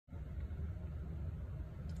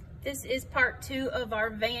This is part 2 of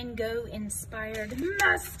our Van Gogh inspired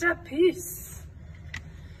masterpiece.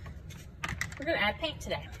 We're gonna add paint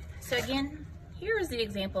today. So again, here is the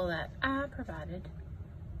example that I provided.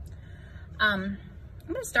 I'm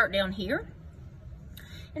gonna start down here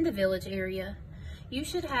in the village area. You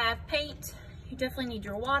should have paint. You definitely need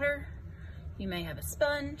your water. You may have a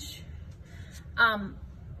sponge.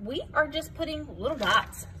 We are just putting little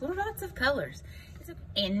dots of colors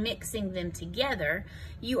and mixing them together.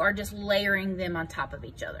 You are just layering them on top of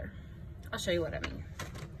each other. I'll show you what I mean.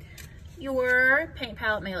 Your paint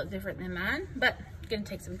palette may look different than mine, but I'm gonna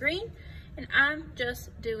take some green and I'm just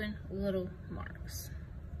doing little marks.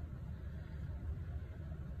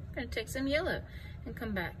 I'm gonna take some yellow and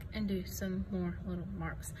come back and do some more little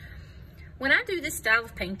marks. When I do this style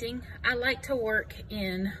of painting, I like to work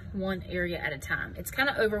in one area at a time. It's kind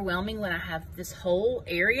of overwhelming when I have this whole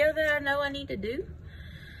area that I know I need to do.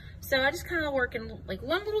 So I just kind of work in like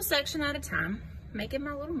one little section at a time, making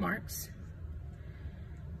my little marks.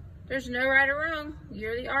 There's no right or wrong.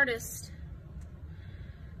 You're the artist.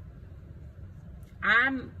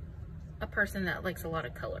 I'm a person that likes a lot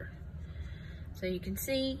of color. So you can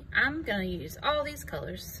see, I'm gonna use all these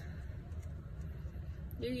colors.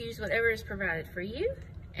 You use whatever is provided for you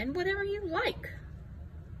and whatever you like.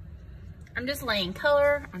 I'm just laying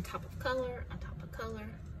color on top of color on top of color.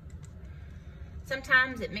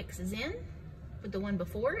 Sometimes it mixes in with the one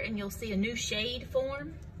before and you'll see a new shade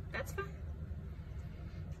form. That's fine.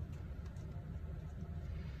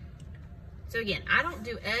 So again, I don't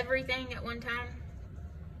do everything at one time.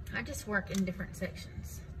 I just work in different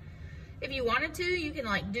sections. If you wanted to, you can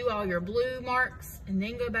like do all your blue marks and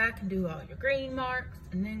then go back and do all your green marks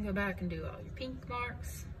and then go back and do all your pink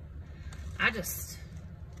marks. I just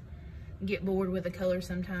get bored with the color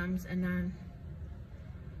sometimes and then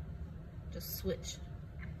just switch.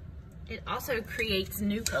 It also creates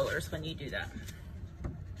new colors when you do that.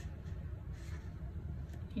 Can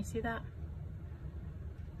you see that?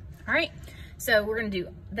 All right, so we're gonna do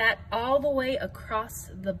that all the way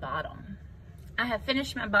across the bottom. I have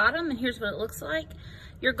finished my bottom and here's what it looks like.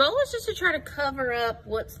 Your goal is just to try to cover up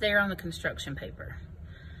what's there on the construction paper.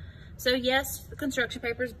 So yes, the construction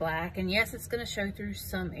paper is black and yes, it's gonna show through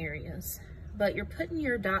some areas, but you're putting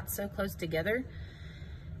your dots so close together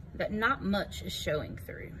that not much is showing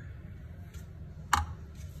through.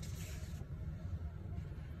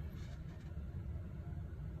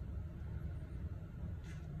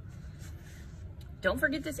 Don't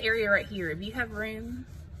forget this area right here. If you have room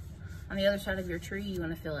on the other side of your tree, you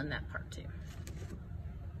want to fill in that part too.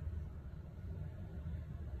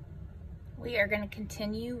 We are going to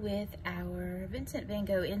continue with our Vincent van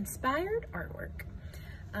Gogh inspired artwork.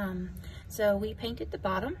 So we painted the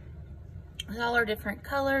bottom with all our different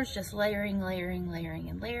colors, just layering, layering, layering,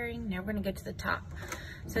 and layering. Now we're going to go to the top.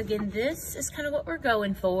 So again, this is kind of what we're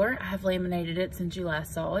going for. I have laminated it since you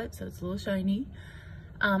last saw it, so it's a little shiny.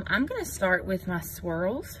 I'm going to start with my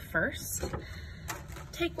swirls first.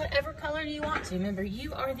 Take whatever color you want to. Remember,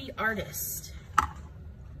 you are the artist.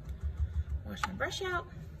 Wash my brush out.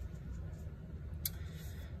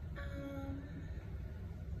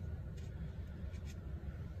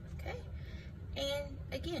 Okay. And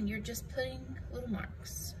again, you're just putting little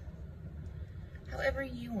marks. However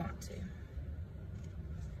you want to.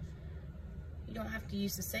 You don't have to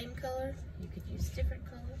use the same color. You could use different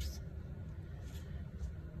colors.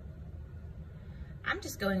 I'm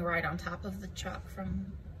just going right on top of the chalk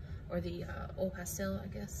or the old pastel, I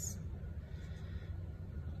guess.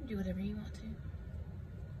 Do whatever you want to.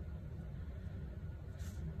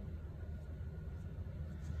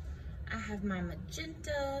 I have my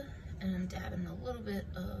magenta and I'm dabbing a little bit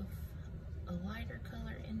of a lighter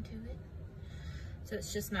color into it. So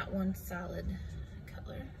it's just not one solid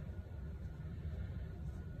color.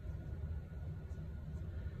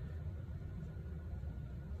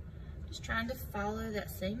 Just trying to follow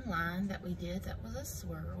that same line that we did. That was a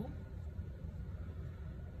swirl.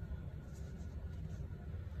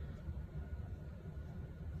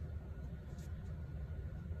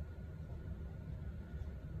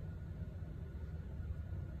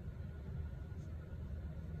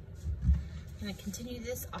 I'm going to continue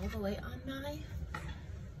this all the way on my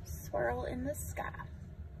swirl in the sky.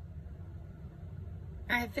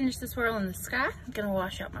 I have finished the swirl in the sky. I'm going to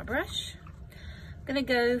wash out my brush. I'm gonna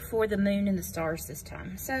go for the moon and the stars this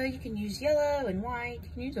time. So you can use yellow and white, you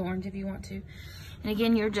can use orange if you want to. And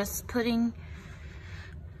again, you're just putting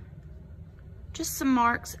just some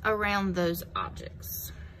marks around those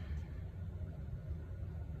objects.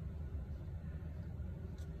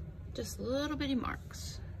 Just little bitty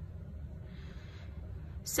marks.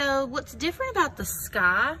 So what's different about the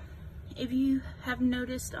sky if you have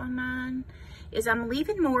noticed on mine, is I'm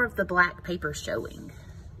leaving more of the black paper showing.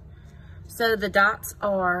 So the dots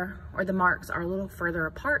are, or the marks are a little further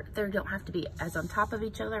apart. They don't have to be as on top of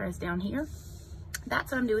each other as down here.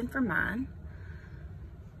 That's what I'm doing for mine.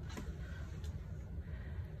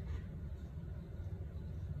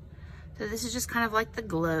 So this is just kind of like the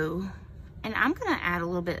glow. And I'm gonna add a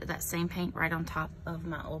little bit of that same paint right on top of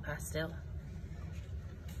my oil pastel.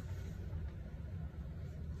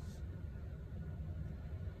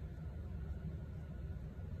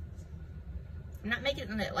 I'm not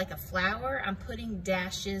making it like a flower. I'm putting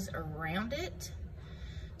dashes around it.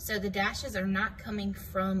 So the dashes are not coming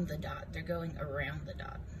from the dot. They're going around the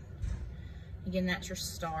dot. Again, that's your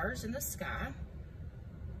stars in the sky.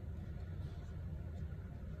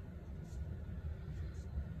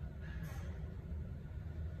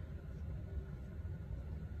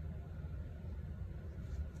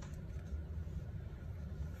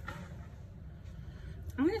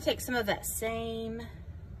 I'm going to take some of that same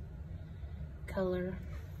color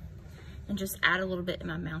and just add a little bit in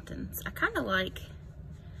my mountains. I kind of like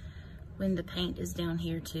when the paint is down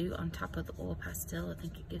here too on top of the oil pastel. I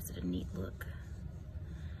think it gives it a neat look.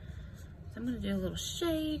 So I'm going to do a little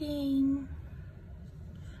shading.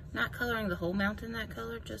 Not coloring the whole mountain that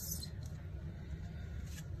color, just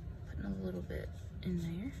putting a little bit in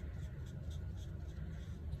there.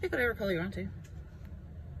 Pick whatever color you want to.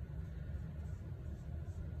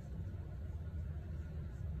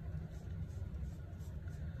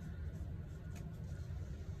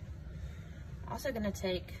 Also gonna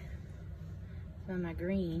take some of my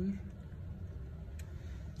green,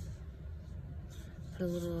 put a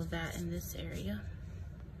little of that in this area.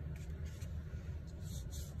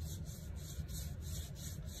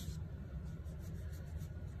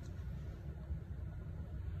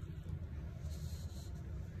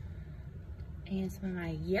 And some of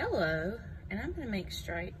my yellow, and I'm gonna make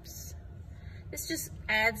stripes. This just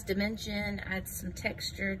adds dimension, adds some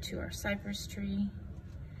texture to our cypress tree.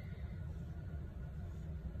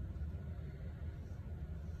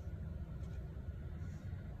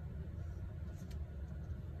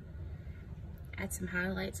 Add some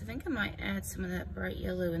highlights. I think I might add some of that bright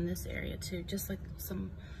yellow in this area too, just like some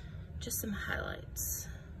highlights.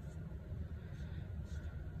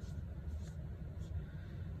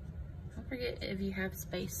 Don't forget if you have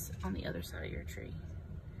space on the other side of your tree.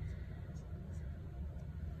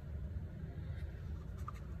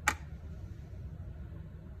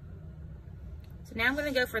 So now I'm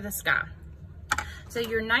gonna go for the sky. So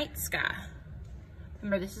your night sky.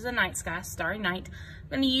 Remember, this is a night sky, Starry Night. I'm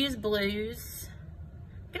gonna use blues.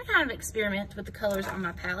 I'm gonna kind of experiment with the colors on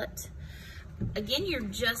my palette. Again, you're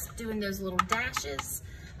just doing those little dashes.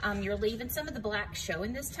 You're leaving some of the black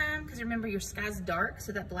showing this time, because remember your sky's dark,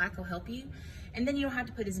 so that black will help you. And then you don't have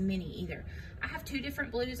to put as many either. I have 2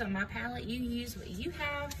 different blues on my palette. You use what you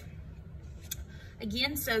have.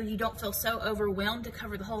 Again, so you don't feel so overwhelmed to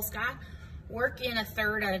cover the whole sky, work in a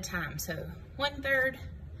third at a time. So 1/3,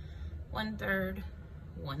 1/3,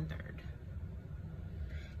 1/3.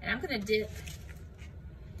 And I'm gonna dip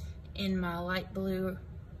in my light blue,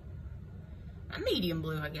 my medium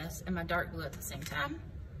blue, I guess, and my dark blue at the same time.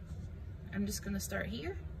 I'm just gonna start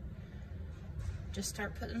here. Just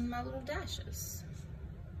start putting my little dashes.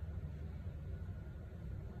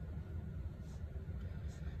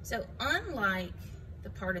 So unlike the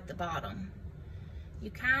part at the bottom, you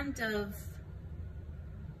kind of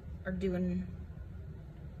are doing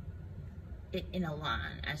it in a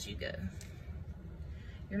line as you go.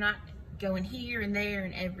 You're not going here and there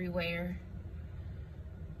and everywhere.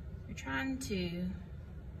 You're trying to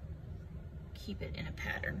keep it in a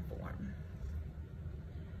pattern form.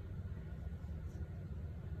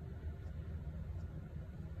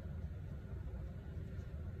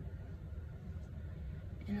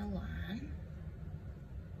 In a line.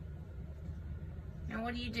 Now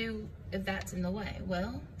what do you do if that's in the way?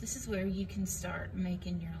 Well, this is where you can start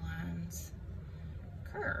making your lines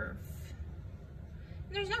curve.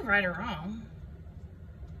 And there's no right or wrong.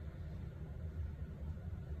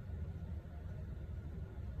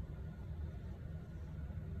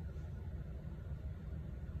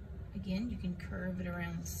 Again, you can curve it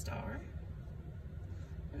around the star.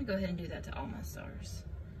 I'm gonna go ahead and do that to all my stars.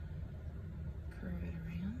 Curve it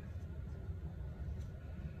around.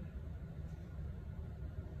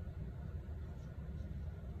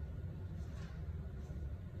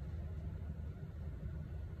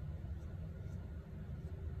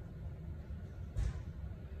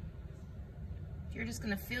 You're just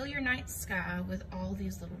gonna fill your night sky with all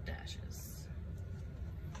these little dashes.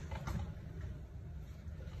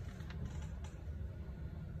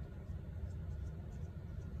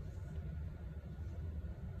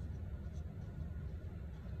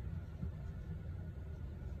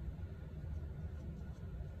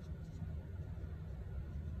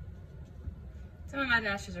 Some of my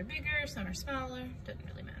dashes are bigger, some are smaller, doesn't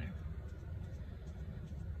really matter.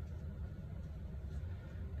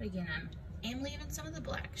 But again, I am leaving some of the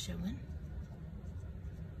black showing.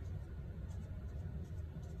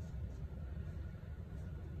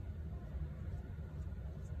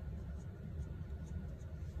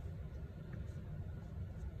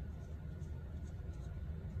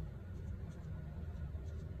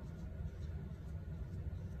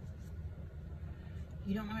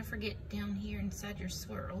 You don't want to forget down here inside your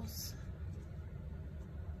swirls.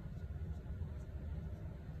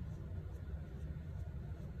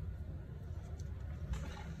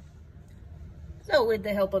 So with the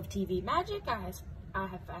help of TV Magic, I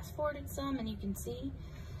have fast forwarded some, and you can see.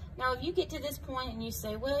 Now if you get to this point and you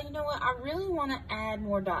say, well, you know what, I really want to add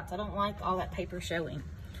more dots. I don't like all that paper showing.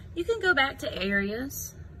 You can go back to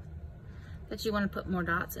areas that you want to put more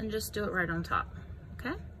dots and just do it right on top,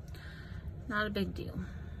 okay? Not a big deal.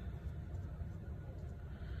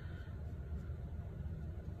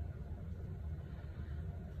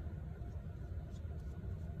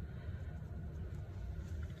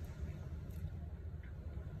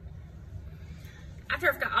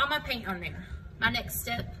 After I've got all my paint on there, my next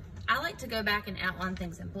step, I like to go back and outline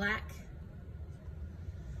things in black.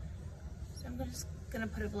 So I'm just gonna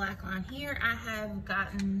put a black line here. I have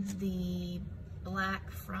gotten the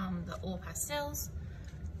black from the oil pastels.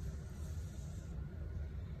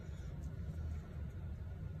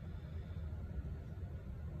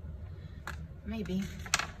 Maybe.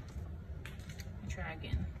 Let me try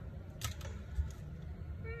again.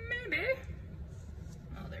 Maybe.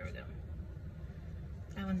 Oh, there we go.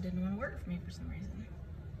 That one didn't want to work for me for some reason.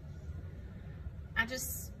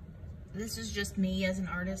 This is just me as an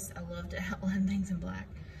artist. I love to outline things in black.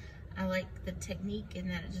 I like the technique in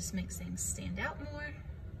that it just makes things stand out more.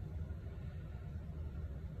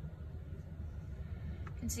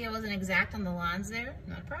 You can see I wasn't exact on the lines there.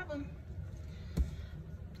 Not a problem.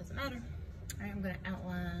 Doesn't matter. All right, I'm gonna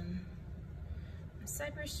outline my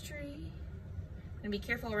cypress tree. I'm gonna be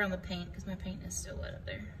careful around the paint because my paint is still wet up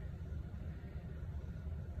there.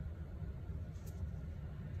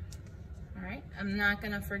 All right, I'm not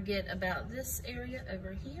gonna forget about this area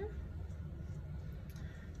over here.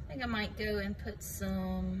 I think I might go and put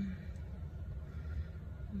some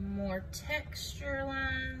more texture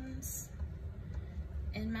lines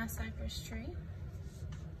in my cypress tree.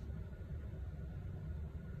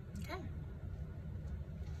 Okay.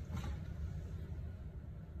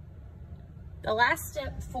 The last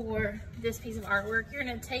step for this piece of artwork, you're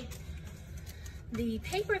gonna take the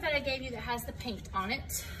paper that I gave you that has the paint on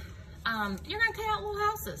it. You're gonna cut out little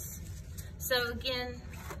houses. So again,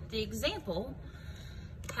 the example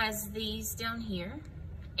has these down here,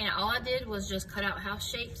 and all I did was just cut out house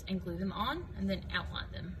shapes and glue them on and then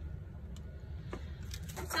outline them.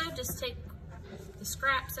 So I just take the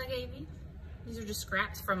scraps I gave you. These are just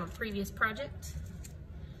scraps from a previous project.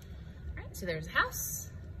 All right, so there's a house,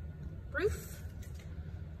 roof.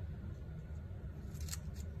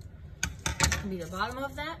 This can be the bottom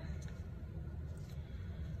of that.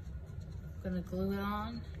 I'm gonna glue it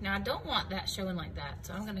on. Now I don't want that showing like that,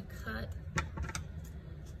 so I'm gonna cut. Let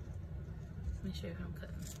me show you how I'm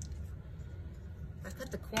cutting. If I cut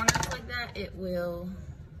the corners like that, it will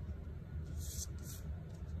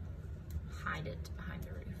hide it behind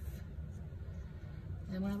the roof.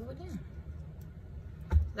 And then when I glue it down.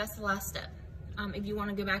 That's the last step. If you want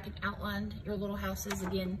to go back and outline your little houses,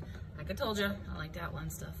 again, like I told you, I like to outline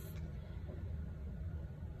stuff.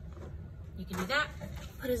 You can do that.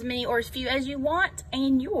 Put as many or as few as you want,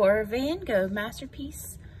 and your Van Gogh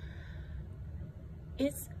masterpiece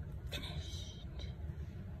is